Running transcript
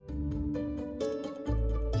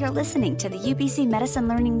You're listening to the UBC Medicine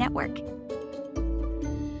Learning Network.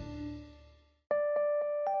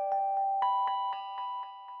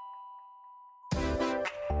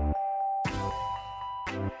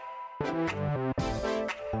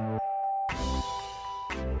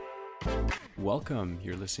 Welcome.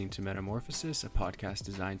 You're listening to Metamorphosis, a podcast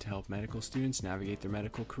designed to help medical students navigate their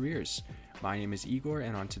medical careers. My name is Igor,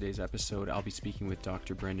 and on today's episode, I'll be speaking with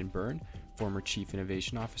Dr. Brendan Byrne, former Chief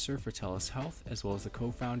Innovation Officer for TELUS Health, as well as the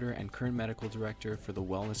co-founder and current medical director for the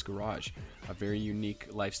Wellness Garage, a very unique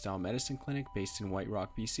lifestyle medicine clinic based in White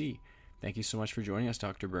Rock, BC. Thank you so much for joining us,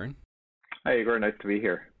 Dr. Byrne. Hi, Igor. Nice to be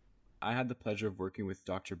here. I had the pleasure of working with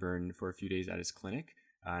Dr. Byrne for a few days at his clinic,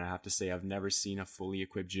 and I have to say I've never seen a fully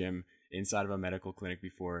equipped gym inside of a medical clinic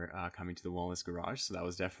before coming to the Wellness Garage, so that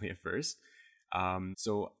was definitely a first.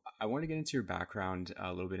 So I want to get into your background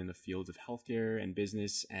a little bit in the fields of healthcare and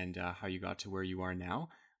business and how you got to where you are now.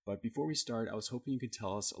 But before we start, I was hoping you could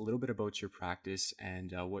tell us a little bit about your practice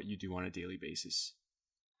and what you do on a daily basis.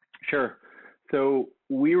 Sure. So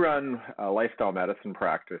we run a lifestyle medicine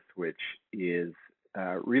practice, which is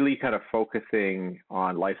really kind of focusing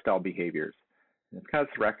on lifestyle behaviors. It's kind of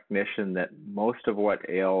this recognition that most of what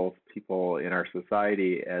ails people in our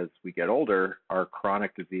society as we get older are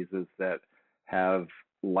chronic diseases that have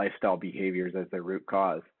lifestyle behaviors as their root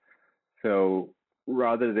cause. So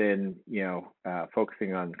rather than,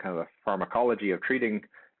 focusing on kind of the pharmacology of treating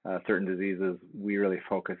certain diseases, we really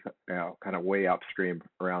focus, kind of way upstream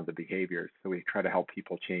around the behaviors. So we try to help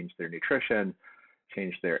people change their nutrition,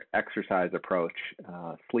 change their exercise approach,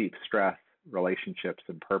 sleep, stress, relationships,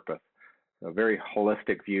 and purpose. A very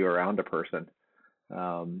holistic view around a person.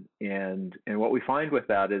 And what we find with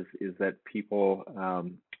that is that people,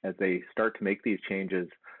 as they start to make these changes,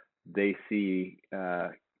 they see,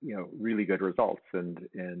 really good results and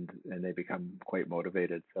they become quite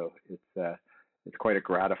motivated. So it's quite a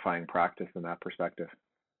gratifying practice in that perspective.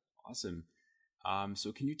 Awesome.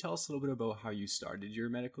 So can you tell us a little bit about how you started your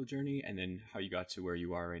medical journey and then how you got to where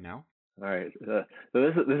you are right now? All right. So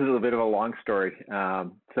this is a bit of a long story.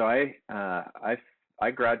 So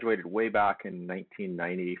I graduated way back in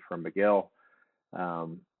 1990 from McGill.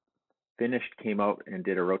 Finished, came out and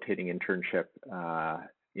did a rotating internship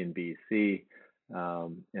in BC,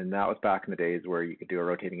 and that was back in the days where you could do a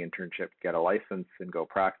rotating internship, get a license, and go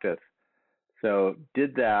practice. So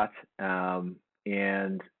did that,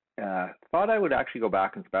 and thought I would actually go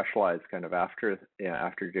back and specialize kind of after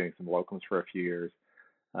doing some locums for a few years.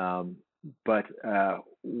 But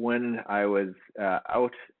when I was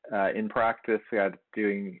out in practice,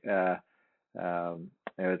 doing it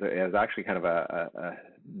was actually kind of a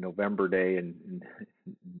November day in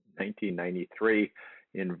 1993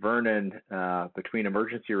 in Vernon, between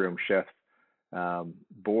emergency room shifts,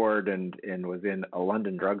 bored and was in a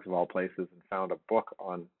London Drugs of all places and found a book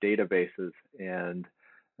on databases, and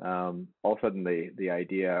all of a sudden the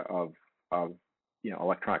idea of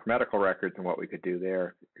electronic medical records and what we could do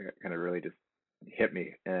there kind of really just hit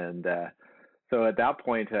me. And so at that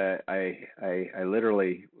point, I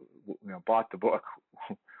literally bought the book,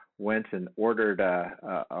 went and ordered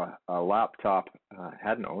a laptop.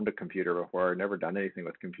 Hadn't owned a computer before, never done anything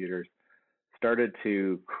with computers. Started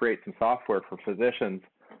to create some software for physicians.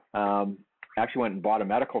 Actually went and bought a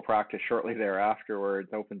medical practice shortly thereafterwards.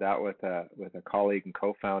 Opened that with a colleague and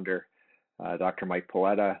co-founder, Dr. Mike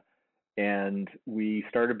Paletta. And we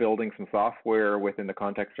started building some software within the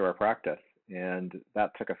context of our practice. And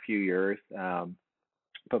that took a few years.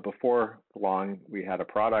 But before long, we had a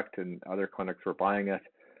product and other clinics were buying it.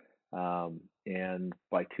 And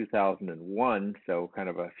by 2001, so kind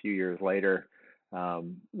of a few years later,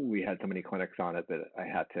 we had so many clinics on it that I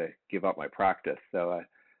had to give up my practice. So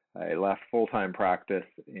I left full-time practice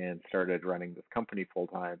and started running this company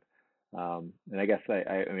full-time. And I guess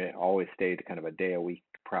I always stayed kind of a day a week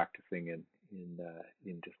practicing in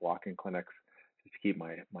just walk-in clinics just to keep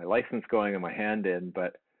my license going and my hand in,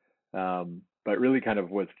 but really kind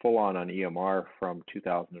of was full on EMR from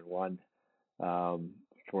 2001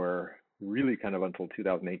 for really kind of until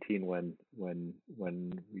 2018 when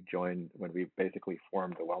we basically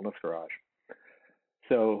formed the Wellness Garage.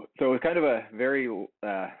 So it was kind of a very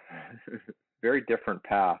very different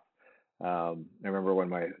path. I remember when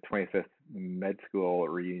my 25th med school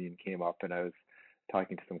reunion came up and I was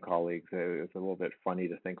talking to some colleagues, it was a little bit funny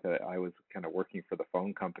to think that I was kind of working for the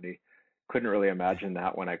phone company. Couldn't really imagine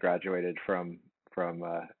that when I graduated from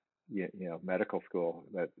medical school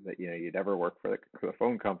that you'd ever work for the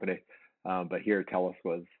phone company. But here TELUS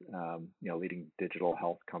was leading digital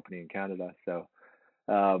health company in Canada. So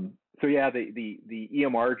the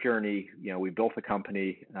EMR journey, we built a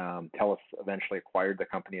company. TELUS eventually acquired the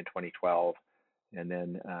company in 2012. And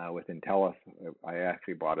then with Intellis, I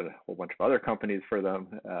actually bought a whole bunch of other companies for them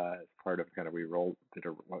as part of kind of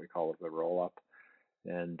what we call the roll up,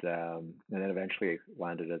 and then eventually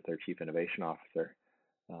landed as their chief innovation officer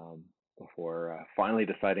before finally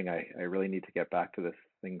deciding I really need to get back to this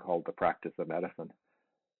thing called the practice of medicine,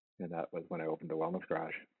 and that was when I opened the Wellness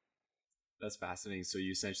Garage. That's fascinating. So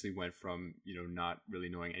you essentially went from not really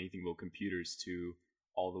knowing anything about computers to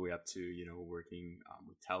all the way up to working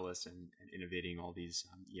with TELUS and innovating all these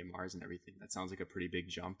EMRs and everything. That sounds like a pretty big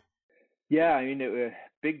jump. Yeah, I mean,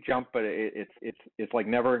 big jump, but it's like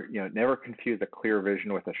never confuse a clear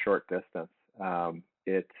vision with a short distance. I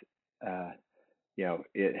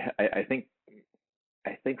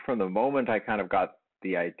think from the moment I kind of got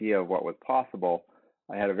the idea of what was possible,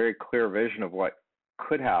 I had a very clear vision of what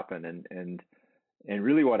could happen, and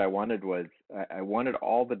really what I wanted was I wanted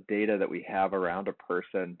all the data that we have around a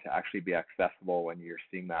person to actually be accessible when you're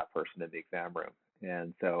seeing that person in the exam room.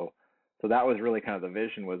 And so that was really kind of the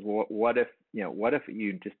vision, was what if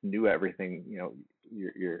you just knew everything,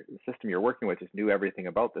 your the system you're working with just knew everything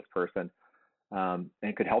about this person,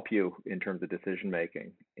 and could help you in terms of decision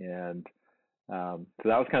making. And so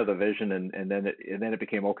that was kind of the vision, and then it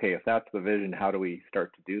became, okay, if that's the vision, how do we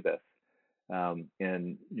start to do this?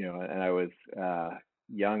 And I was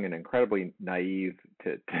young and incredibly naive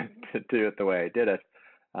to do it the way I did it.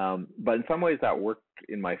 But in some ways that worked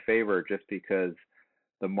in my favor, just because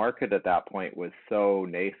the market at that point was so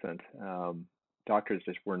nascent. Doctors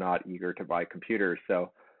just were not eager to buy computers.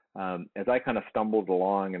 So as I kind of stumbled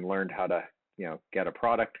along and learned how to get a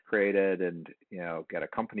product created and get a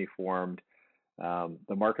company formed,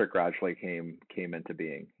 the market gradually came into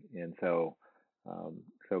being. And so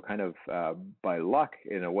kind of by luck,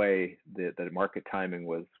 in a way, the market timing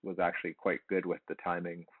was actually quite good with the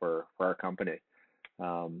timing for our company,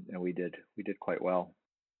 and we did quite well.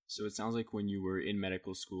 So it sounds like when you were in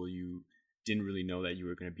medical school, you didn't really know that you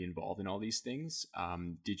were going to be involved in all these things.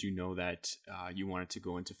 Did you know that you wanted to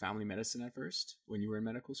go into family medicine at first when you were in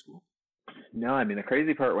medical school? No, I mean, the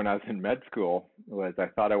crazy part when I was in med school was I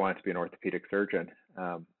thought I wanted to be an orthopedic surgeon.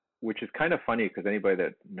 Which is kind of funny, because anybody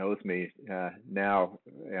that knows me now,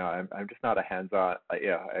 I'm just not a hands-on.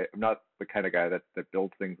 I'm not the kind of guy that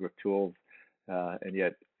builds things with tools, and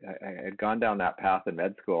yet I had gone down that path in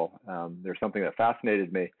med school. There's something that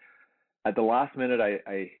fascinated me. At the last minute,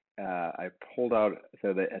 I pulled out.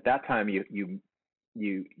 So that at that time, you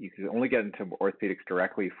could only get into orthopedics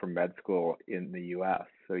directly from med school in the U.S.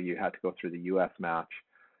 So you had to go through the U.S. match.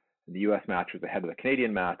 The U.S. match was ahead of the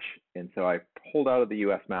Canadian match, and so I pulled out of the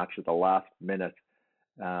U.S. match at the last minute,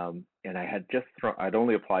 and I had I'd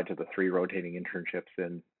only applied to the 3 rotating internships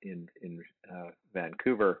in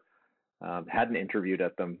Vancouver, hadn't interviewed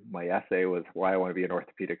at them. My essay was why I want to be an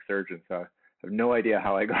orthopedic surgeon, so I have no idea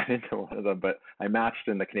how I got into one of them, but I matched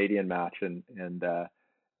in the Canadian match, and that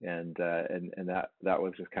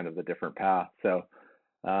was just kind of the different path. So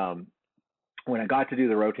when I got to do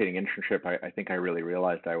the rotating internship, I think I really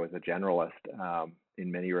realized I was a generalist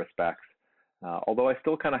in many respects. Although I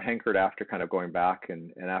still kind of hankered after kind of going back,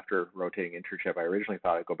 and after rotating internship, I originally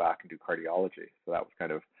thought I'd go back and do cardiology. So that was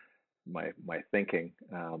kind of my thinking.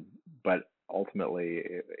 But ultimately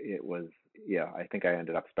it was, I think I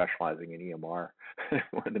ended up specializing in EMR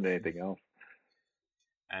more than anything else.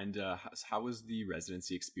 And how was the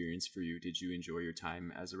residency experience for you? Did you enjoy your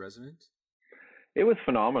time as a resident? It was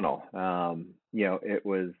phenomenal. It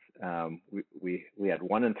was we had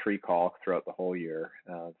 1 in 3 call throughout the whole year,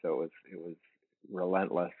 so it was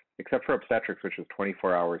relentless, except for obstetrics, which was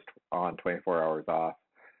 24 hours on, 24 hours off.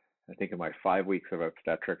 I think in my 5 weeks of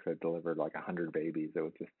obstetrics, I delivered like 100 babies. It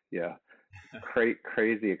was just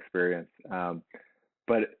crazy experience.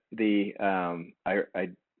 But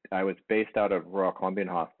I was based out of Royal Columbian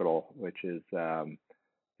Hospital, which is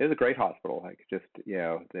it was a great hospital. Like, just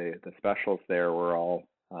the specialists there were all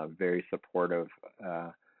very supportive,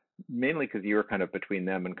 mainly because you were kind of between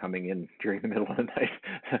them and coming in during the middle of the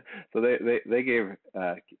night. So they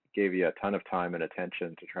gave you a ton of time and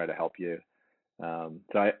attention to try to help you.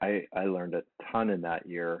 So I learned a ton in that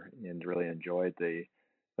year and really enjoyed the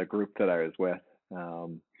group that I was with.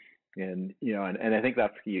 And I think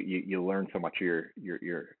that's you learn so much of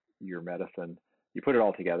your medicine. You put it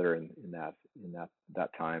all together in that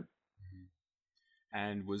time.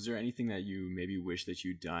 And was there anything that you maybe wish that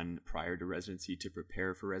you'd done prior to residency to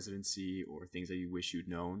prepare for residency, or things that you wish you'd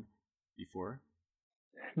known before?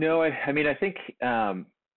 No, I mean, I think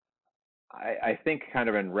I think kind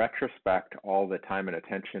of in retrospect, all the time and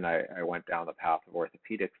attention I went down the path of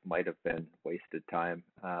orthopedics might have been wasted time.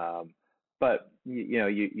 But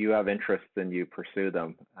you have interests and you pursue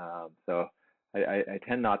them. So I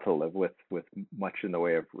tend not to live with much in the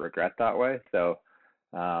way of regret that way. So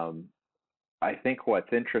um, I think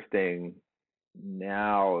what's interesting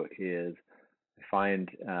now is I find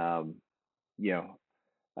you know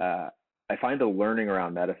I find the learning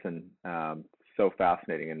around medicine so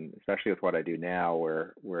fascinating, and especially with what I do now,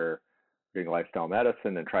 where we're doing lifestyle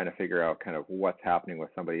medicine and trying to figure out kind of what's happening with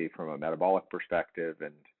somebody from a metabolic perspective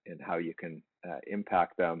and how you can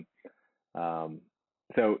impact them. Um,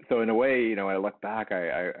 so in a way, when I look back,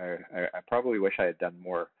 I probably wish I had done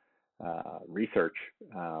more research,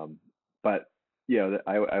 but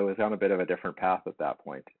I was on a bit of a different path at that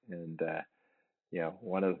point, and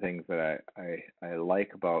one of the things that I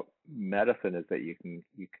like about medicine is that you can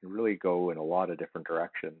really go in a lot of different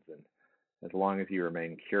directions, and as long as you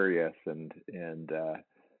remain curious and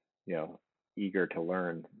eager to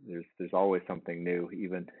learn, there's always something new,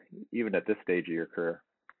 even at this stage of your career.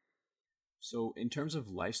 So, in terms of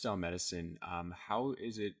lifestyle medicine, how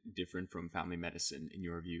is it different from family medicine in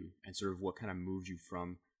your view, and sort of what kind of moved you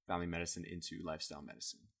from family medicine into lifestyle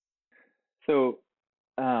medicine? So,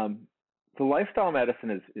 um, the lifestyle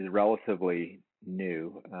medicine is relatively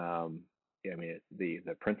new. I mean, the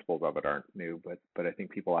principles of it aren't new, but I think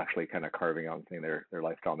people actually kind of carving out and saying they're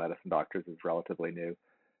lifestyle medicine doctors is relatively new.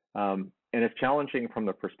 And it's challenging from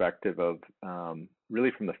the perspective of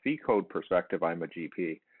really from the fee code perspective. I'm a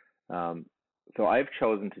GP, so I've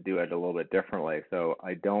chosen to do it a little bit differently. So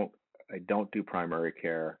I don't do primary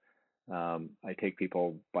care. I take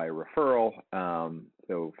people by referral,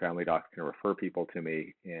 so family docs can refer people to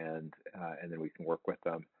me, and then we can work with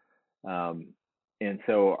them. Um, and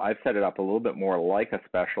so I've set it up a little bit more like a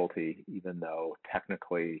specialty, even though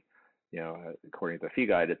technically, according to the fee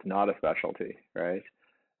guide, it's not a specialty, right?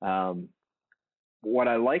 Um, what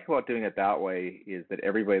I like about doing it that way is that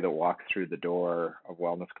everybody that walks through the door of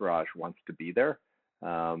Wellness Garage wants to be there,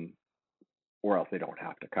 um, or else they don't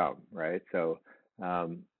have to come, right? So,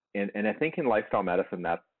 um, and I think in lifestyle medicine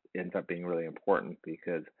that ends up being really important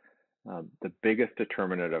because the biggest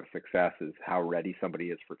determinant of success is how ready somebody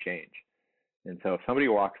is for change. And so if somebody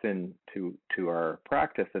walks into our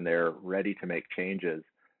practice and they're ready to make changes,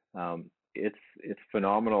 um, it's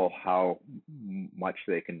phenomenal how much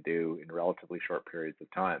they can do in relatively short periods of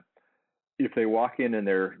time. If they walk in and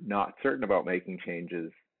they're not certain about making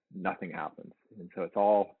changes, nothing happens. And so it's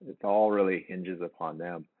all really hinges upon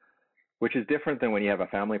them, which is different than when you have a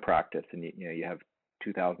family practice and you have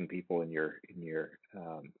 2,000 people in your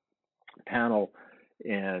panel,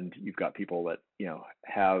 and you've got people that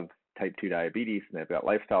have type 2 diabetes and they've got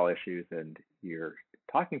lifestyle issues, and you're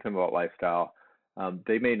talking to them about lifestyle.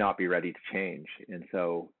 They may not be ready to change, and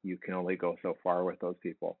so you can only go so far with those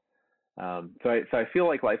people. So I feel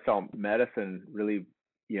like lifestyle medicine really,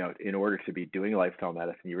 in order to be doing lifestyle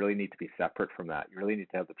medicine, you really need to be separate from that. You really need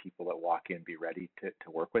to have the people that walk in be ready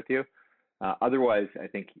to work with you. Otherwise, I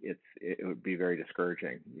think it would be very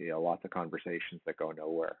discouraging. Lots of conversations that go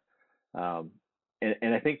nowhere. Um,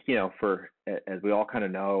 and I think, as we all kind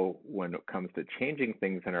of know, when it comes to changing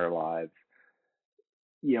things in our lives,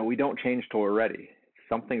 we don't change till we're ready.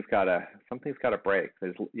 Something's gotta break.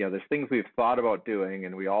 There's things we've thought about doing,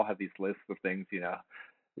 and we all have these lists of things,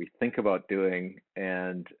 we think about doing,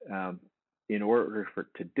 and in order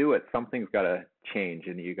to do it, something's gotta change,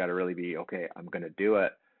 and you gotta really be, okay, I'm gonna do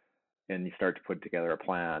it, and you start to put together a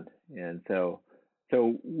plan. And so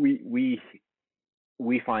we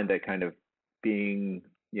find that kind of being,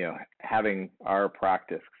 having our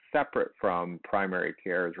practice separate from primary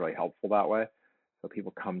care is really helpful that way. So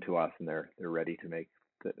people come to us and they're ready to make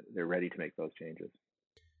those changes.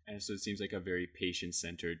 And so it seems like a very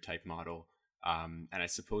patient-centered type model. And I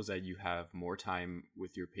suppose that you have more time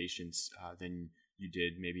with your patients than you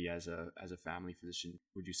did maybe as a family physician.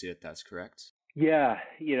 Would you say that that's correct? Yeah,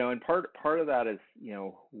 and part of that is,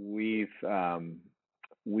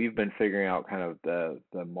 we've been figuring out kind of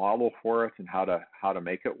the model for it and how to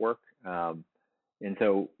make it work. And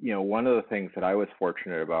so, one of the things that I was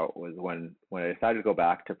fortunate about was when I decided to go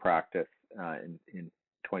back to practice in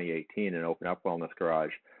 2018 and open up Wellness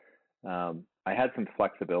Garage, I had some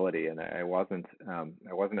flexibility, and I wasn't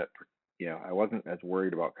as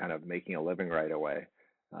worried about kind of making a living right away.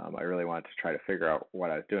 I really wanted to try to figure out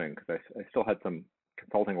what I was doing because I still had some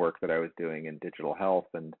consulting work that I was doing in digital health,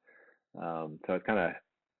 and so I was kind of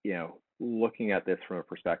looking at this from a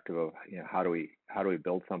perspective of how do we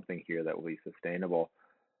build something here that will be sustainable.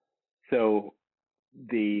 So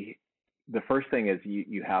the first thing is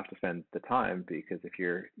you have to spend the time, because if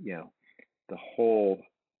you're the whole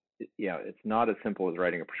it's not as simple as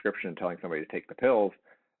writing a prescription and telling somebody to take the pills.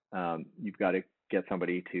 You've got to get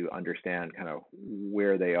somebody to understand kind of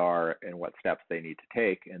where they are and what steps they need to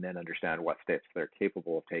take, and then understand what steps they're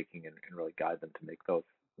capable of taking, and really guide them to make those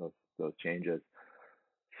changes.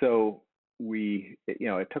 So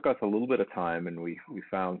it took us a little bit of time, and we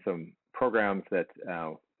found some programs that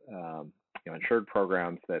insured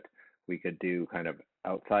programs that we could do kind of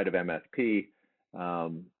outside of MSP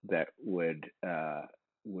that would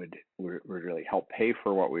really help pay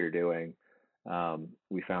for what we were doing.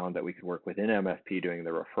 We found that we could work within MSP doing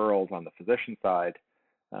the referrals on the physician side.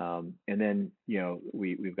 And then,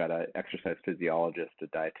 we've got an exercise physiologist, a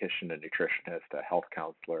dietitian, a nutritionist, a health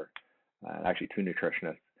counselor, actually 2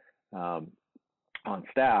 nutritionists on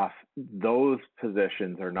staff. Those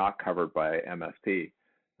positions are not covered by MSP.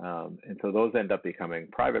 And so those end up becoming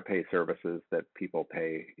private pay services that people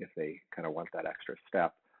pay if they kind of want that extra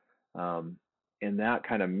step. And that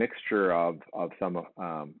kind of mixture of some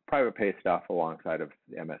private pay stuff alongside of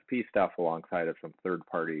the MSP stuff, alongside of some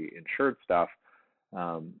third-party insured stuff,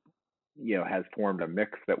 has formed a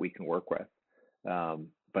mix that we can work with.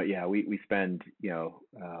 But yeah, we spend,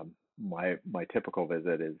 my typical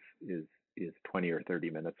visit is 20 or 30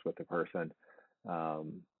 minutes with the person,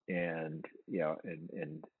 and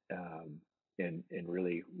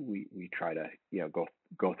really we try to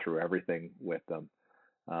go through everything with them.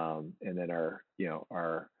 And then our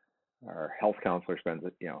health counselor spends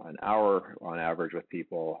an hour on average with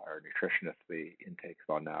people. Our nutritionist, the intake's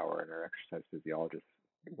about an hour, and our exercise physiologist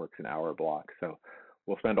works an hour block. So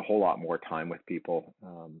we'll spend a whole lot more time with people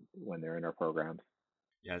when they're in our programs.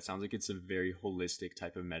 Yeah, it sounds like it's a very holistic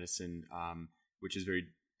type of medicine, which is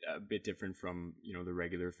a bit different from the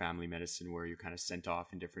regular family medicine where you're kind of sent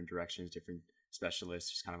off in different directions, different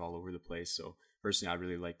specialists, just kind of all over the place. So personally, I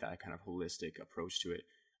really like that kind of holistic approach to it.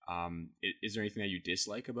 Is there anything that you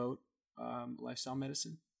dislike about lifestyle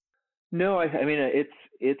medicine? No, I mean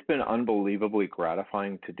it's been unbelievably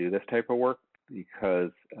gratifying to do this type of work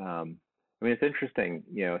because it's interesting.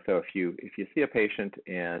 So if you see a patient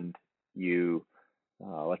and you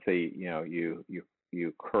let's say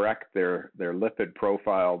you correct their lipid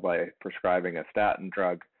profile by prescribing a statin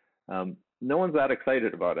drug, no one's that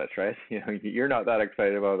excited about it, right? You're not that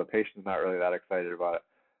excited about it. The patient's not really that excited about it.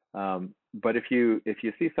 But if you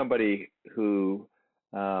see somebody who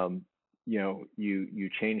you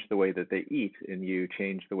change the way that they eat, and you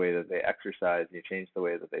change the way that they exercise, and you change the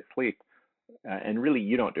way that they sleep, and really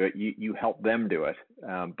you don't do it, you help them do it.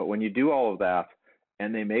 But when you do all of that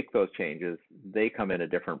and they make those changes, they come in a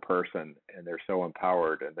different person, and they're so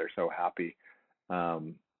empowered and they're so happy.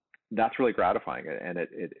 That's really gratifying, and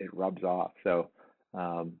it rubs off. So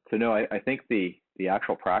no, I think the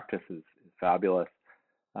actual practice is fabulous.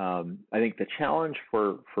 I think the challenge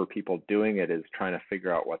for people doing it is trying to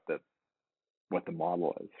figure out what the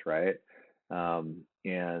model is, right?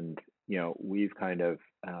 And we've kind of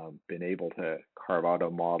been able to carve out a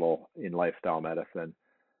model in lifestyle medicine.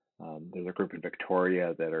 There's a group in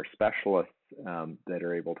Victoria that are specialists that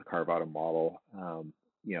are able to carve out a model.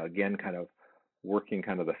 Again, kind of working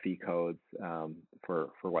kind of the fee codes for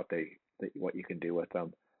what you can do with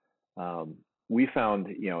them. We found,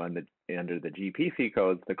 under the GP fee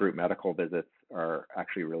codes, the group medical visits are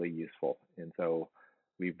actually really useful, and so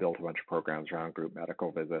we've built a bunch of programs around group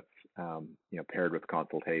medical visits, paired with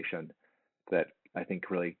consultation, that I think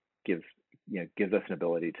really gives us an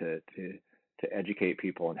ability to educate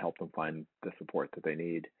people and help them find the support that they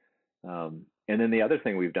need. And then the other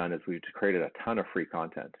thing we've done is we've created a ton of free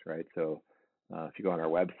content, right? So if you go on our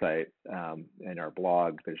website and our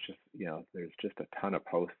blog, there's just a ton of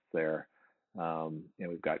posts there.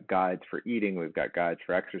 We've got guides for eating, we've got guides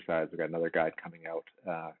for exercise, we've got another guide coming out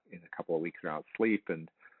in a couple of weeks around sleep. And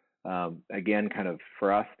again, kind of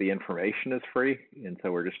for us, the information is free, and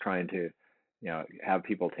so we're just trying to have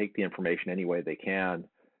people take the information any way they can,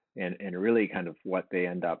 and really kind of what they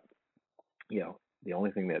end up, the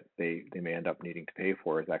only thing that they may end up needing to pay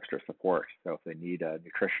for is extra support. So if they need a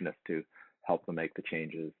nutritionist to help them make the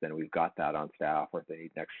changes, then we've got that on staff. Or if they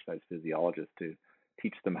need an exercise physiologist to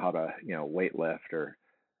teach them how to weight lift, or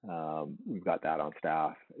we've got that on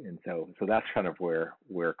staff. And so that's kind of where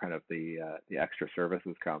kind of the extra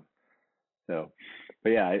services come. So, but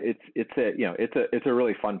yeah, it's a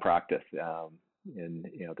really fun practice. And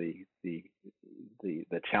the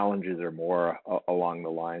challenges are more along the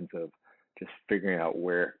lines of just figuring out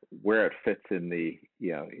where it fits in the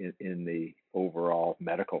in the overall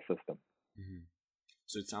medical system. Mm-hmm.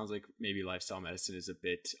 So it sounds like maybe lifestyle medicine is a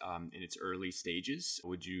bit in its early stages.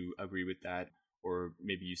 Would you agree with that? Or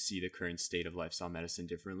maybe you see the current state of lifestyle medicine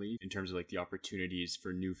differently in terms of like the opportunities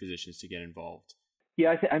for new physicians to get involved?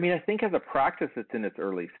 Yeah, I think as a practice, it's in its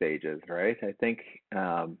early stages, right? I think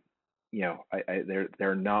there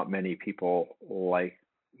are not many people like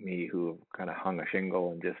me who kind of hung a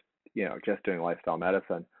shingle and just doing lifestyle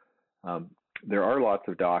medicine. Um, there are lots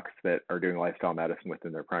of docs that are doing lifestyle medicine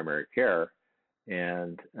within their primary care,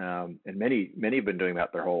 and many have been doing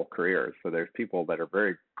that their whole careers. So there's people that are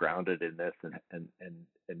very grounded in this and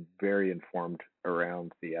very informed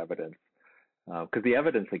around the evidence, because the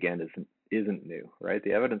evidence again isn't new, right?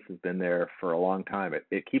 The evidence has been there for a long time.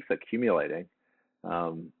 It keeps accumulating,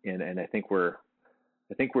 and I think we're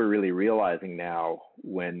really realizing now,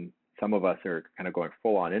 when some of us are kind of going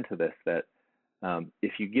full on into this, that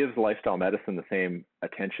if you give lifestyle medicine the same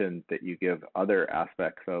attention that you give other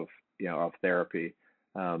aspects of therapy,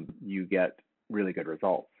 you get really good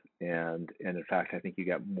results. And in fact, I think you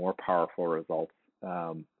get more powerful results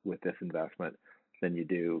with this investment than you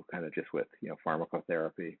do kind of just with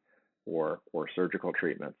pharmacotherapy or surgical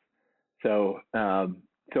treatments. So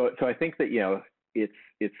I think that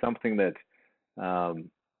it's something that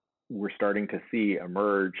we're starting to see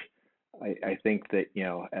emerge. I think that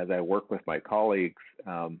as I work with my colleagues,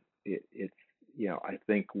 it's I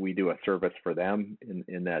think we do a service for them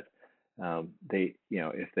in that they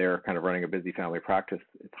if they're kind of running a busy family practice,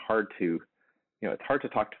 it's hard to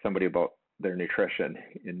talk to somebody about their nutrition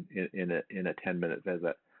in a 10-minute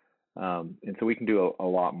visit, and so we can do a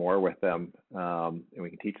lot more with them, and we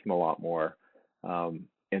can teach them a lot more, and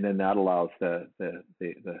then that allows the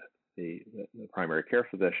primary care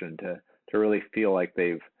physician to really feel like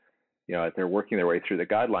they've as they're working their way through the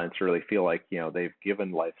guidelines, to really feel like they've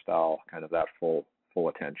given lifestyle kind of that full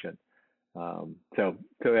attention. So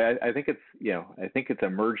I think it's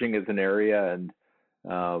emerging as an area, and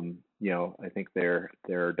I think there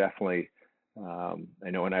are definitely I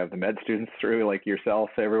know when I have the med students through, like yourself,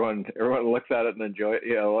 everyone looks at it and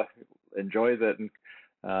enjoys it, and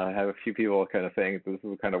have a few people kind of saying this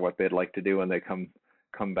is kind of what they'd like to do when they come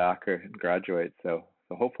back and graduate. So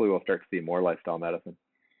hopefully we'll start to see more lifestyle medicine.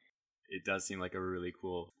 It does seem like a really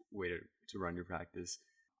cool way to run your practice.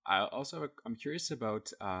 I'm curious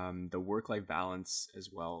about the work-life balance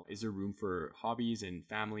as well. Is there room for hobbies and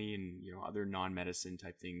family and other non-medicine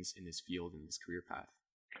type things in this field, in this career path?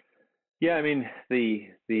 Yeah, I mean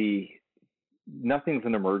the nothing's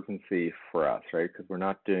an emergency for us, right? Because we're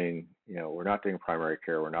not doing primary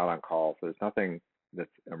care, we're not on call, so there's nothing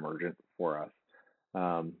that's emergent for us.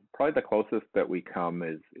 Probably the closest that we come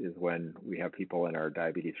is when we have people in our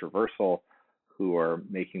diabetes reversal who are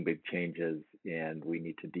making big changes and we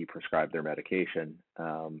need to deprescribe their medication.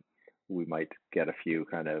 We might get a few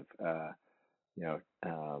kind of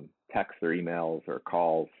texts or emails or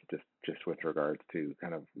calls just with regards to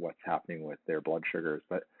kind of what's happening with their blood sugars,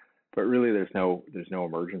 but really there's no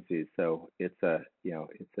emergencies. So it's a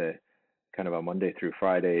kind of a Monday through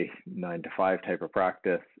Friday 9 to 5 type of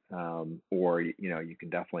practice, or you can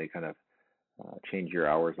definitely kind of change your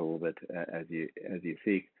hours a little bit as you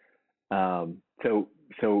seek. So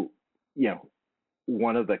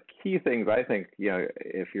one of the key things I think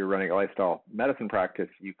if you're running a lifestyle medicine practice,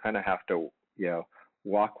 you kind of have to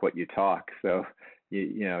walk what you talk. So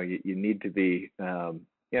you need to be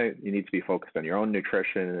you need to be focused on your own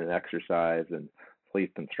nutrition and exercise and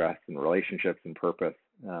sleep and stress and relationships and purpose.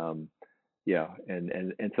 And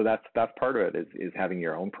so that's part of it is having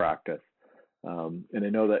your own practice. And I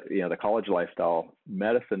know that the college lifestyle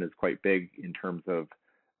medicine is quite big in terms of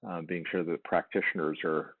being sure that practitioners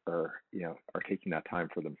are taking that time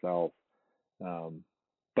for themselves.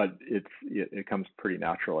 But it comes pretty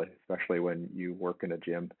naturally, especially when you work in a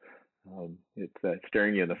gym. It's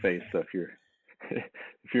staring you in the face. So if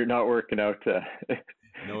you're not working out,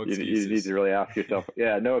 no you need to really ask yourself.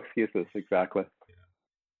 Yeah, no excuses. Exactly. Yeah,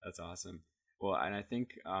 that's awesome. Well, and I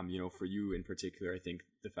think, for you in particular, I think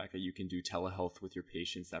the fact that you can do telehealth with your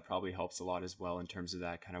patients, that probably helps a lot as well in terms of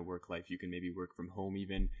that kind of work life. You can maybe work from home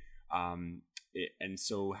even. And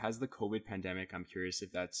so has the COVID pandemic, I'm curious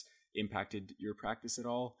if that's impacted your practice at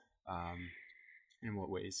all, in what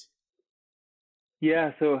ways?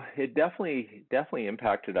 Yeah, so it definitely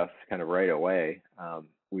impacted us kind of right away.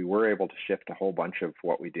 We were able to shift a whole bunch of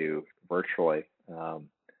what we do virtually.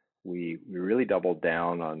 We really doubled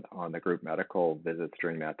down on the group medical visits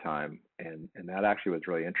during that time, and that actually was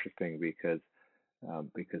really interesting because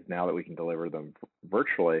now that we can deliver them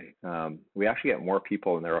virtually, we actually get more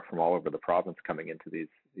people, and they're from all over the province coming into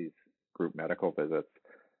these group medical visits.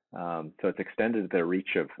 So it's extended the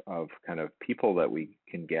reach of kind of people that we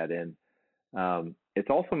can get in. It's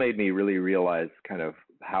also made me really realize kind of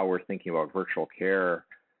how we're thinking about virtual care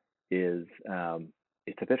is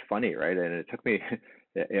it's a bit funny, right? And it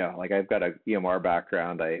yeah, like I've got a EMR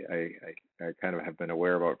background. I kind of have been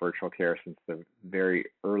aware about virtual care since the very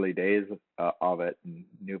early days of it, and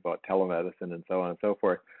knew about telemedicine and so on and so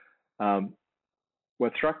forth. Um,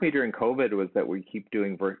 what struck me during COVID was that we keep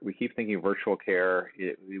thinking virtual care.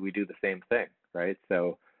 We do the same thing, right?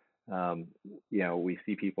 So, um, we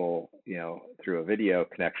see people, through a video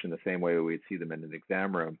connection the same way we'd see them in an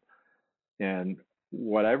exam room. And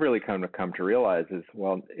what I've really come to realize is,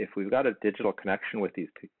 well, if we've got a digital connection with these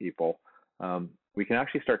people, we can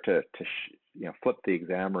actually start to flip the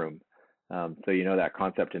exam room. So that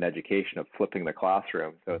concept in education of flipping the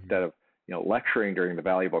classroom. So instead of lecturing during the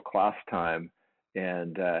valuable class time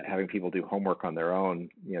and having people do homework on their own,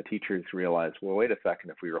 teachers realize, well, wait a second,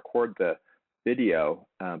 if we record the video,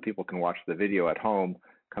 people can watch the video at home,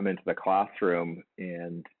 come into the classroom,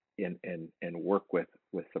 and work with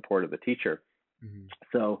support of the teacher. Mm-hmm.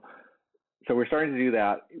 So we're starting to do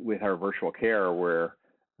that with our virtual care, where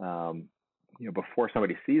before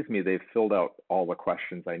somebody sees me, they've filled out all the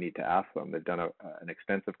questions I need to ask them. They've done an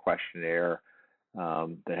extensive questionnaire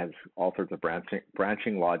that has all sorts of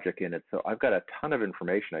branching logic in it. So I've got a ton of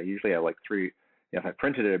information. I usually have like three. If I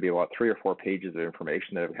printed it, it'd be about 3 or 4 pages of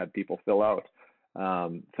information that I've had people fill out.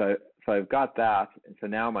 So I've got that, and so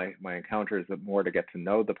now my encounter is more to get to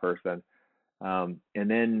know the person, and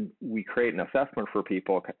then we create an assessment for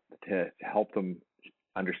people to help them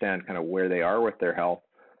understand kind of where they are with their health,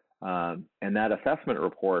 and that assessment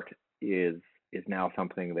report is now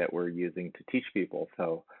something that we're using to teach people.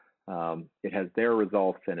 So it has their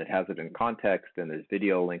results, and it has it in context, and there's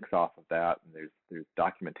video links off of that, and there's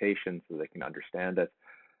documentation so they can understand it.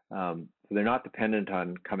 So they're not dependent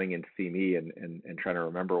on coming in to see me and trying to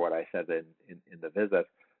remember what I said in the visit.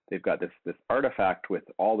 They've got this artifact with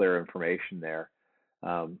all their information there,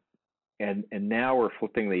 and now we're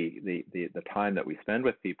flipping the time that we spend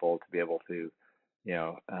with people to be able to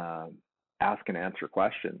ask and answer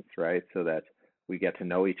questions, right? So that we get to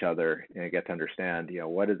know each other and get to understand,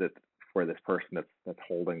 what is it for this person that's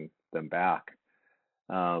holding them back.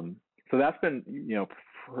 So that's been,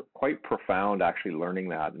 quite profound, actually, learning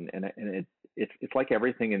that, and it's like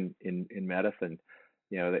everything in medicine.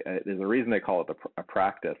 There's a reason they call it a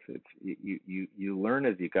practice. It's you learn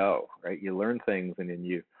as you go, right? You learn things, and then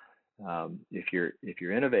if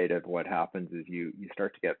you're innovative, what happens is you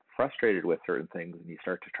start to get frustrated with certain things, and you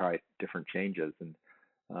start to try different changes, and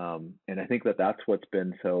I think that's what's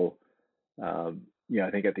been so. I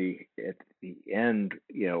think at the end,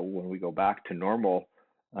 when we go back to normal,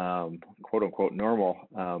 quote unquote normal,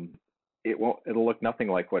 it'll look nothing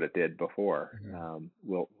like what it did before. Mm-hmm.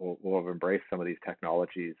 We'll have embraced some of these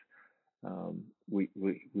technologies. We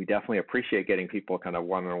definitely appreciate getting people kind of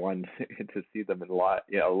one-on-one to see them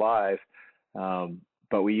live.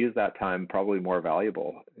 But we use that time probably more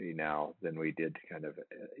valuable now than we did kind of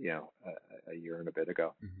a year and a bit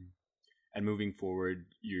ago. Mm-hmm. And moving forward,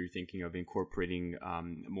 you're thinking of incorporating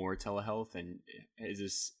more telehealth. And is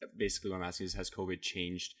this basically what I'm asking is, has COVID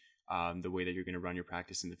changed the way that you're going to run your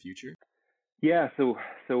practice in the future? Yeah, so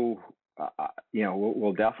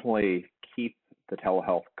we'll definitely keep the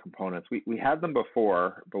telehealth components. We had them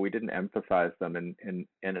before, but we didn't emphasize them. And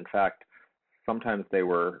in fact, sometimes they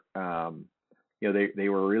were they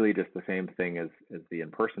were really just the same thing as the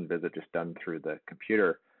in-person visit, just done through the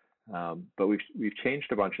computer. But we've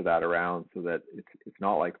changed a bunch of that around so that it's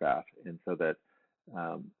not like that, and so that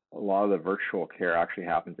a lot of the virtual care actually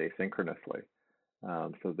happens asynchronously.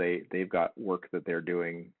 So they've got work that they're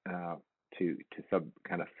doing to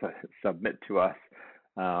submit to us,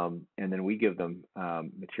 and then we give them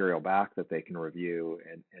material back that they can review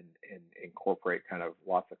and incorporate kind of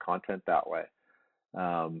lots of content that way.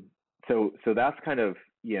 So that's kind of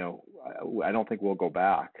I don't think we'll go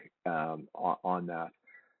back on that.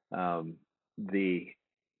 The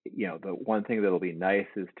one thing that'll be nice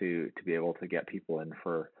is to be able to get people in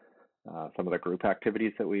for some of the group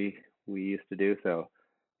activities that we used to do. So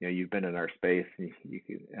you've been in our space. We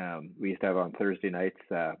used to have on Thursday nights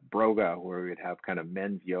Broga, where we'd have kind of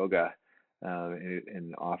men's yoga,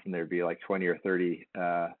 and often there'd be like 20 or 30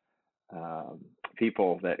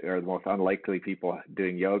 people that are the most unlikely people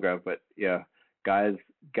doing yoga, but guys,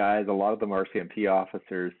 a lot of them are RCMP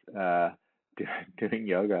officers doing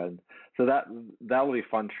yoga, and so that will be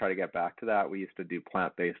fun to try to get back to that. We used to do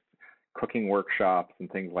plant-based cooking workshops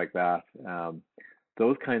and things like that.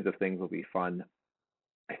 Those kinds of things will be fun.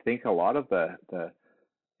 I think a lot of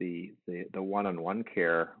the one-on-one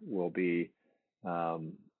care will be, a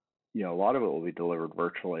lot of it will be delivered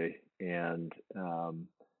virtually, and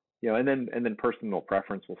and then personal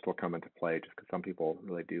preference will still come into play, just because some people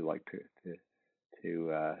really do like to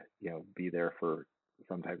be there for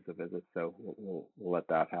some types of visits. So we'll let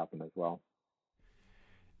that happen as well.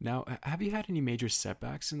 Now, have you had any major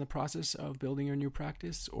setbacks in the process of building your new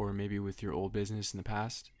practice, or maybe with your old business in the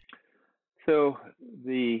past? So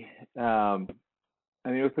within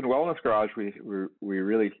Wellness Garage, we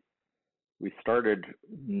started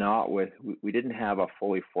not with, we didn't have a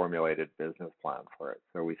fully formulated business plan for it.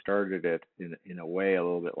 So we started it in a way a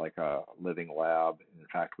little bit like a living lab. In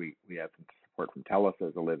fact, we had some support from TELUS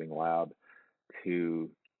as a living lab to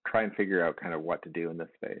try and figure out kind of what to do in this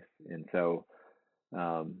space. And so,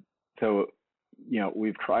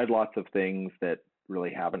 we've tried lots of things that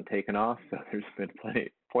really haven't taken off. So there's been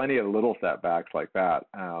plenty of little setbacks like that.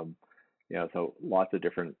 So lots of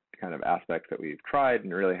different kind of aspects that we've tried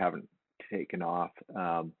and really haven't taken off.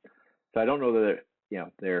 So I don't know that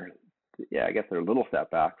I guess they're little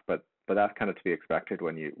setbacks, but that's kind of to be expected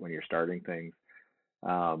when you're starting things.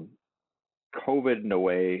 COVID in a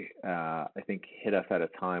way, I think hit us at a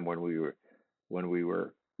time when we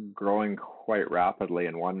were growing quite rapidly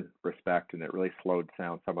in one respect, and it really slowed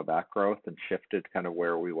down some of that growth and shifted kind of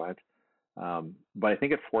where we went. But I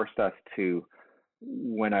think it forced us to,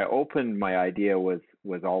 when I opened, my idea was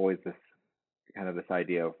always this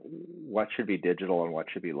idea of what should be digital and what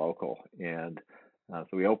should be local. And so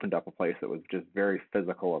we opened up a place that was just very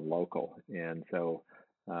physical and local. And so,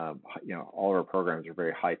 all of our programs are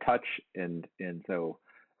very high touch. And so,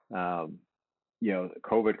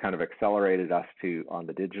 COVID kind of accelerated us on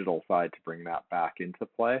the digital side to bring that back into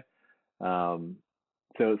play.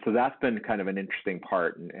 So that's been kind of an interesting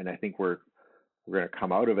part. And I think we're going to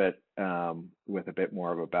come out of it with a bit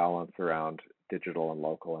more of a balance around digital and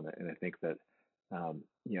local. And I think that, I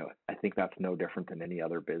think that's no different than any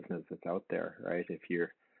other business that's out there, right? If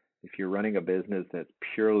you're running a business that's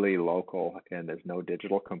purely local and there's no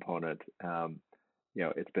digital component,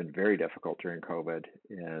 it's been very difficult during COVID.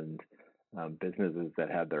 And businesses that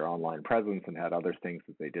had their online presence and had other things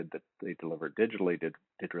that they delivered digitally did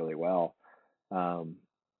really well.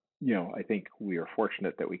 I think we are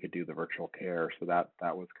fortunate that we could do the virtual care, so that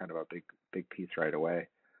was kind of a big piece right away.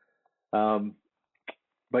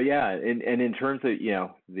 But yeah, and in terms of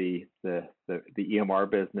the EMR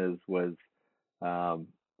business was,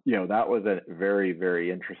 that was a very,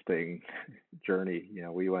 very interesting journey.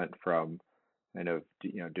 We went from kind of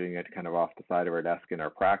doing it kind of off the side of our desk in our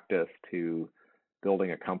practice to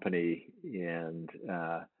building a company, and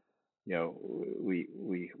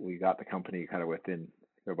we got the company kind of within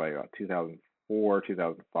by about 2004,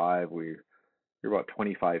 2005. We were about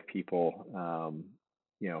 25 people,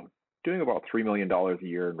 doing about $3 million a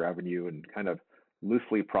year in revenue and kind of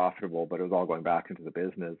loosely profitable, but it was all going back into the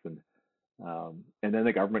business. And then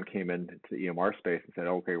the government came into the EMR space and said,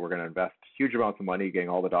 okay, we're going to invest huge amounts of money getting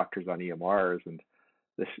all the doctors on EMRs, and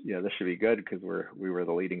this should be good because we were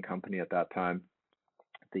the leading company at that time.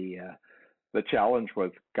 The challenge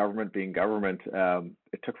was government being government.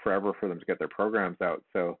 It took forever for them to get their programs out,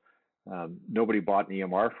 so nobody bought an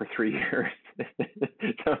EMR for 3 years.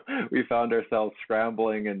 So we found ourselves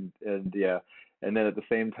scrambling, and then at the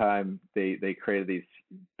same time they created these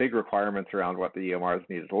big requirements around what the EMRs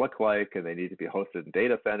needed to look like, and they needed to be hosted in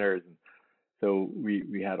data centers. And so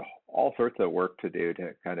we had all sorts of work to do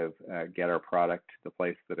to kind of get our product to the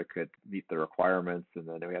place that it could meet the requirements, and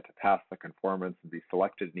then we had to pass the conformance and be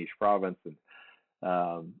selected in each province. And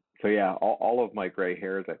so yeah, all of my gray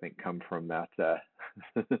hairs, I think, come from that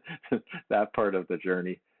that part of the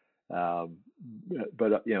journey.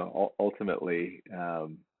 But ultimately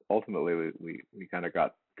we kind of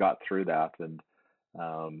got through that, and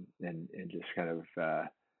just kind of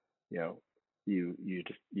you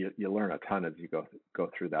learn a ton as you go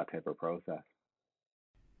through that type of process.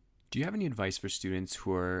 Do you have any advice for students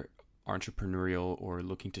who are entrepreneurial or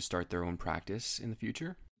looking to start their own practice in the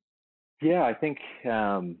future? Yeah, I think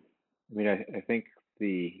I think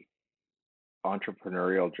the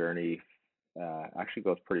entrepreneurial journey actually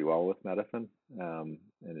goes pretty well with medicine, and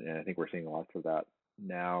I think we're seeing lots of that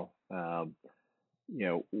now.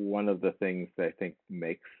 One of the things that I think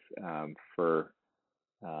makes for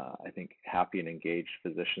I think happy and engaged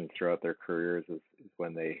physicians throughout their careers is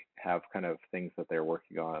when they have kind of things that they're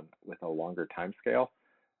working on with a longer time scale.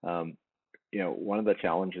 One of the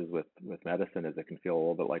challenges with medicine is it can feel a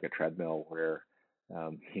little bit like a treadmill where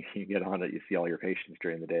you get on it, you see all your patients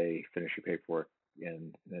during the day, finish your paperwork,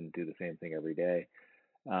 and then do the same thing every day.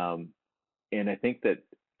 And I think that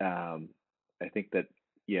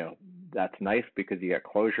that's nice because you get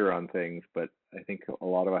closure on things, but I think a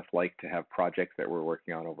lot of us like to have projects that we're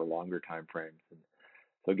working on over longer time frames. And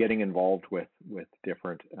so getting involved with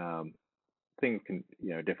different things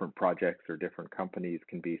different projects or different companies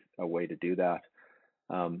can be a way to do that.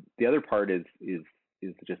 The other part is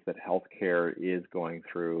is just that healthcare is going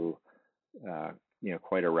through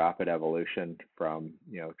quite a rapid evolution from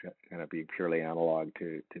kind of being purely analog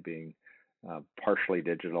to being partially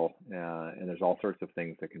digital, and there's all sorts of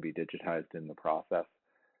things that can be digitized in the process.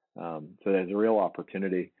 So there's a real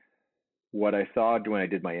opportunity. What I saw when I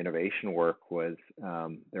did my innovation work was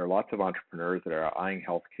there are lots of entrepreneurs that are eyeing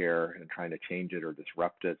healthcare and trying to change it or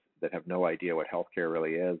disrupt it that have no idea what healthcare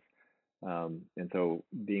really is. And so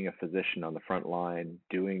being a physician on the front line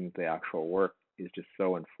doing the actual work is just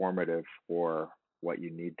so informative for what you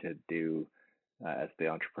need to do as the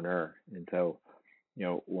entrepreneur. And so,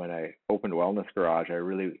 when I opened Wellness Garage,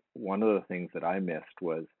 one of the things that I missed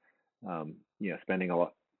was, spending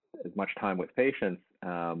as much time with patients.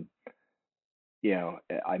 I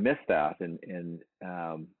missed that, and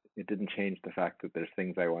it didn't change the fact that there's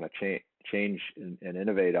things I want to change and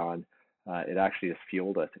innovate on. It actually just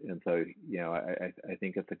fueled it. And so, I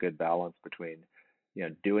think it's a good balance between,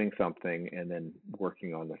 doing something and then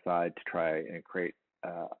working on the side to try and create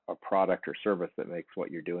a product or service that makes what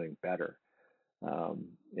you're doing better.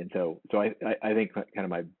 And so I think kind of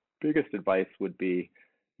my biggest advice would be,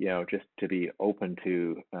 just to be open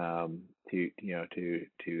to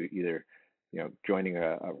either, joining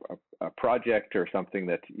a project or something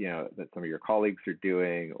that, that some of your colleagues are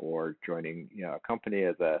doing, or joining, a company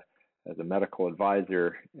as a medical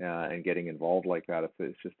advisor and getting involved like that.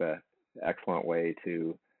 It's just an excellent way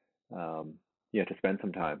to, to spend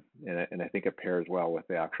some time. And I think it pairs well with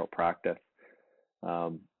the actual practice.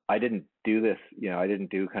 I didn't do this, I didn't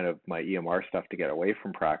do kind of my EMR stuff to get away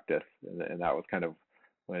from practice. And that was kind of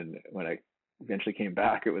when I eventually came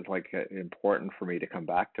back, it was like important for me to come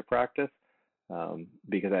back to practice,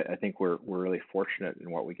 because I think we're really fortunate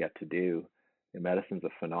in what we get to do. And medicine's a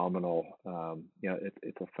phenomenal,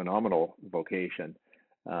 it's a phenomenal vocation.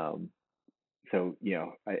 So,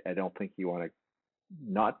 I don't think you want to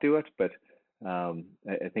not do it, but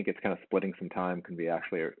I think it's kind of splitting some time it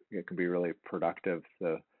can be really productive.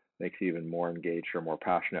 So it makes you even more engaged or more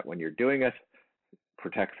passionate when you're doing it,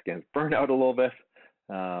 protects against burnout a little bit.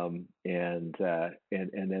 And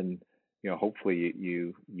then, hopefully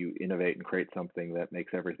you innovate and create something that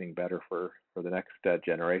makes everything better for the next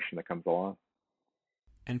generation that comes along.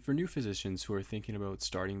 And for new physicians who are thinking about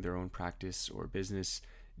starting their own practice or business,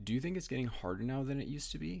 do you think it's getting harder now than it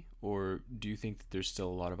used to be? Or do you think that there's still a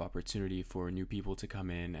lot of opportunity for new people to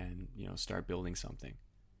come in and, start building something,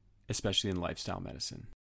 especially in lifestyle medicine?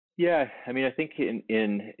 Yeah, I mean, I think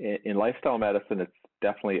in lifestyle medicine, it's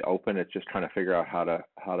definitely open. It's just trying to figure out how to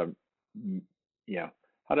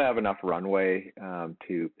have enough runway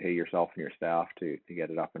to pay yourself and your staff to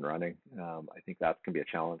get it up and running. I think that can be a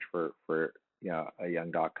challenge for a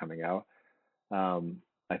young doc coming out.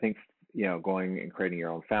 I think going and creating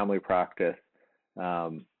your own family practice,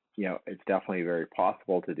 it's definitely very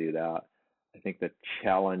possible to do that. I think the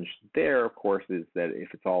challenge there, of course, is that if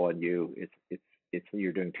it's all on you, it's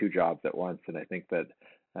you're doing two jobs at once. And I think that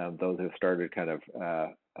those who have started kind of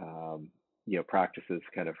practices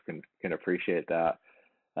kind of can appreciate that.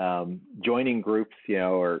 Joining groups,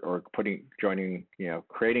 or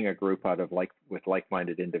creating a group out of with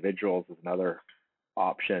like-minded individuals is another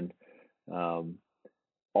option.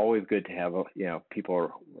 Always good to have people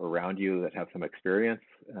around you that have some experience.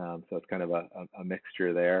 So it's kind of a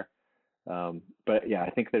mixture there. But yeah, I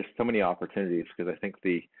think there's so many opportunities, because I think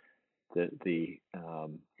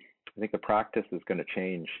I think the practice is going to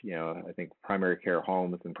change. I think primary care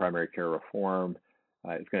homes and primary care reform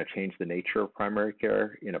is going to change the nature of primary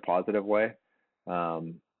care in a positive way.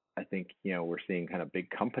 I think we're seeing kind of big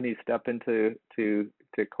companies step into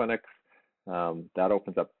clinics. That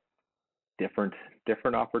opens up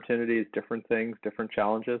different opportunities, different things, different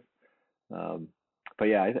challenges. But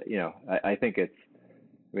yeah, I think it's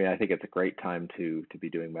a great time to be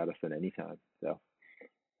doing medicine anytime. So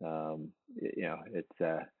it's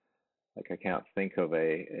I can't think of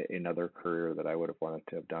another career that I would have wanted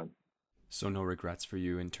to have done. So no regrets for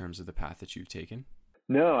you in terms of the path that you've taken?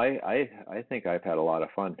 No, I think I've had a lot of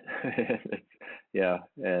fun. And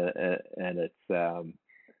it's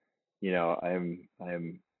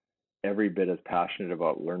I'm every bit as passionate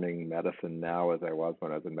about learning medicine now as I was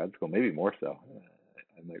when I was in med school, maybe more so.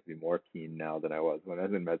 I might be more keen now than I was when I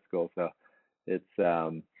was in med school. So it's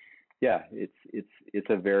it's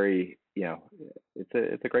a very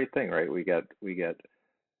it's a great thing, right? We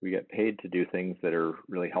get paid to do things that are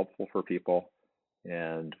really helpful for people,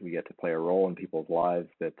 and we get to play a role in people's lives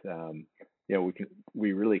that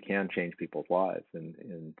we really can change people's lives,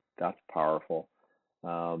 and that's powerful.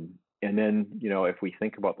 And then if we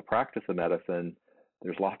think about the practice of medicine,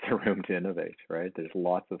 there's lots of room to innovate, right? There's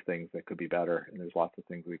lots of things that could be better, and there's lots of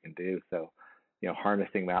things we can do. So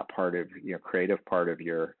harnessing that part of creative part of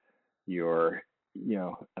your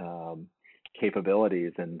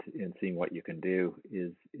capabilities and seeing what you can do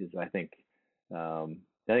is I think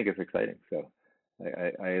it's exciting. So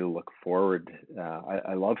I look forward.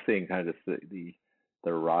 I love seeing kind of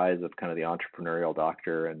the rise of kind of the entrepreneurial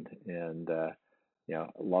doctor, and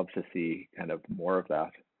love to see kind of more of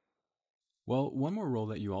that. Well, one more role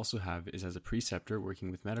that you also have is as a preceptor working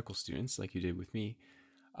with medical students like you did with me.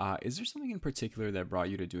 Is there something in particular that brought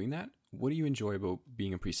you to doing that? What do you enjoy about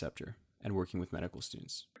being a preceptor and working with medical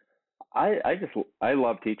students? I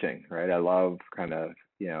love teaching, right? I love kind of,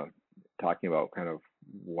 talking about kind of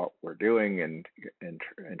what we're doing and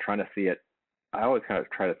trying to see it. I always kind of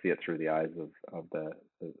try to see it through the eyes of the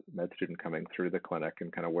med student coming through the clinic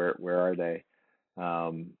and kind of where are they?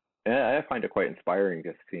 And I find it quite inspiring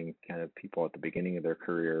just seeing kind of people at the beginning of their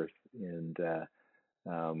careers and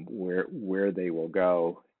where they will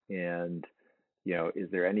go. And,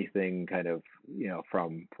 is there anything kind of,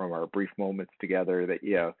 from our brief moments together that,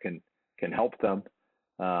 can help them?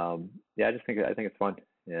 I think it's fun.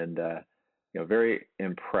 And, very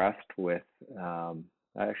impressed with,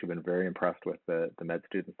 I've actually been very impressed with the med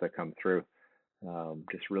students that come through.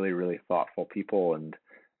 Just really, really thoughtful people, and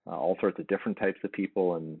all sorts of different types of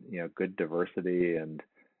people, and good diversity, and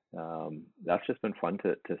that's just been fun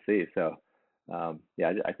to see. So I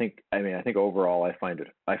think overall I find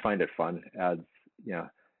it fun.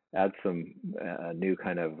 Adds some new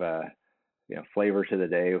kind of flavor to the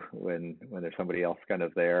day when there's somebody else kind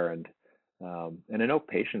of there, and I know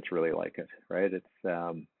patients really like it, right? It's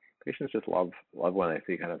patients just love when they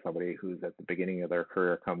see kind of somebody who's at the beginning of their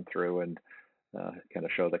career come through and kind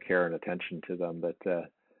of show the care and attention to them that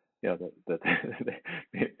that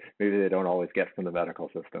maybe they don't always get from the medical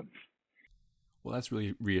system. Well, that's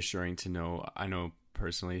really reassuring to know. I know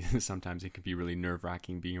personally, sometimes it can be really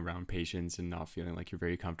nerve-wracking being around patients and not feeling like you're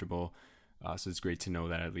very comfortable. So it's great to know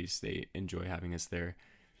that at least they enjoy having us there.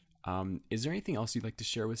 Is there anything else you'd like to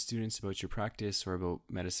share with students about your practice or about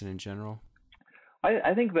medicine in general?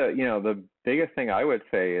 I think that, the biggest thing I would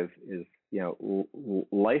say is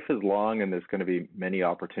life is long, and there's going to be many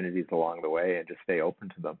opportunities along the way, and just stay open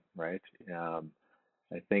to them, right?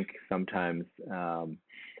 I think sometimes during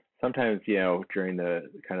the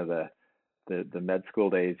kind of the med school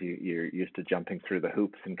days, you're used to jumping through the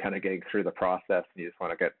hoops and kind of getting through the process, and you just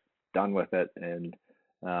want to get done with it. And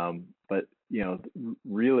but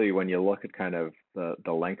really, when you look at kind of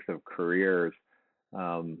the length of careers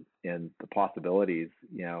and the possibilities,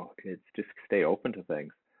 it's just stay open to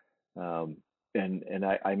things. And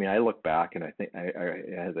I look back, and I think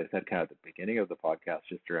as I said kind of at the beginning of the podcast,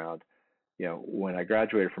 just around when I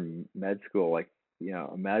graduated from med school, like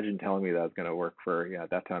imagine telling me that I was going to work for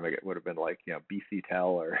at that time it would have been like BC Tel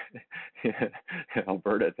or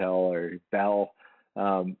Alberta Tel or Bell.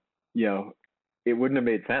 It wouldn't have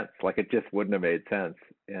made sense. Like, it just wouldn't have made sense.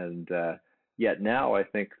 And yet now I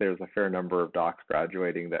think there's a fair number of docs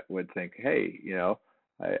graduating that would think, hey,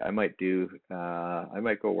 I might go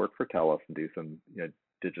work for TELUS and do some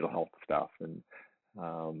digital health stuff and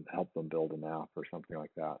help them build an app or something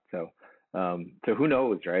like that. So who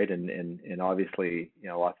knows, right? And obviously,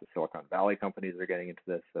 lots of Silicon Valley companies are getting into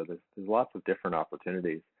this. So there's lots of different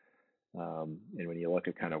opportunities. And when you look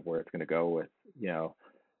at kind of where it's going to go with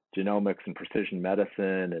genomics and precision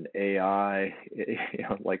medicine and AI,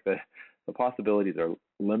 like the possibilities are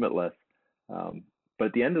limitless. But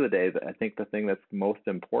at the end of the day, I think the thing that's most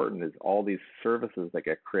important is all these services that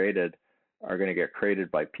get created are going to get created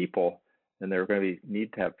by people, and they're going to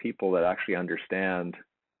need to have people that actually understand,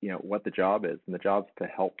 what the job is, and the job's to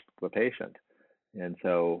help the patient. And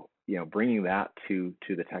so, bringing that to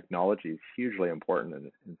the technology is hugely important.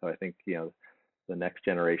 And so I think, the next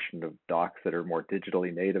generation of docs that are more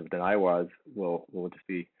digitally native than I was will just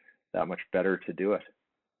be that much better to do it.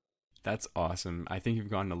 That's awesome. I think you've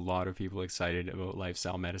gotten a lot of people excited about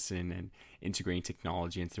lifestyle medicine and integrating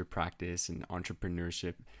technology into their practice and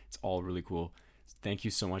entrepreneurship. It's all really cool. Thank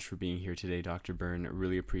you so much for being here today, Dr. Byrne. I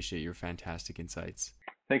really appreciate your fantastic insights.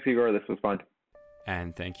 Thanks, Igor. This was fun.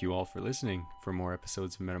 And thank you all for listening. For more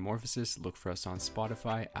episodes of Metamorphosis, look for us on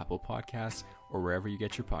Spotify, Apple Podcasts, or wherever you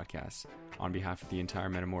get your podcasts. On behalf of the entire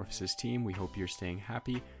Metamorphosis team, we hope you're staying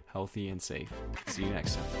happy, healthy, and safe. See you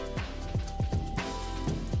next time.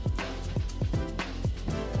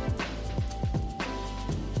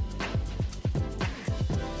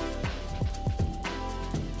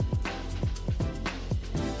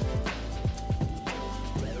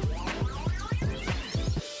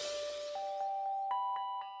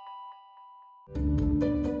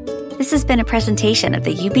 This has been a presentation of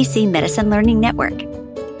the UBC Medicine Learning Network.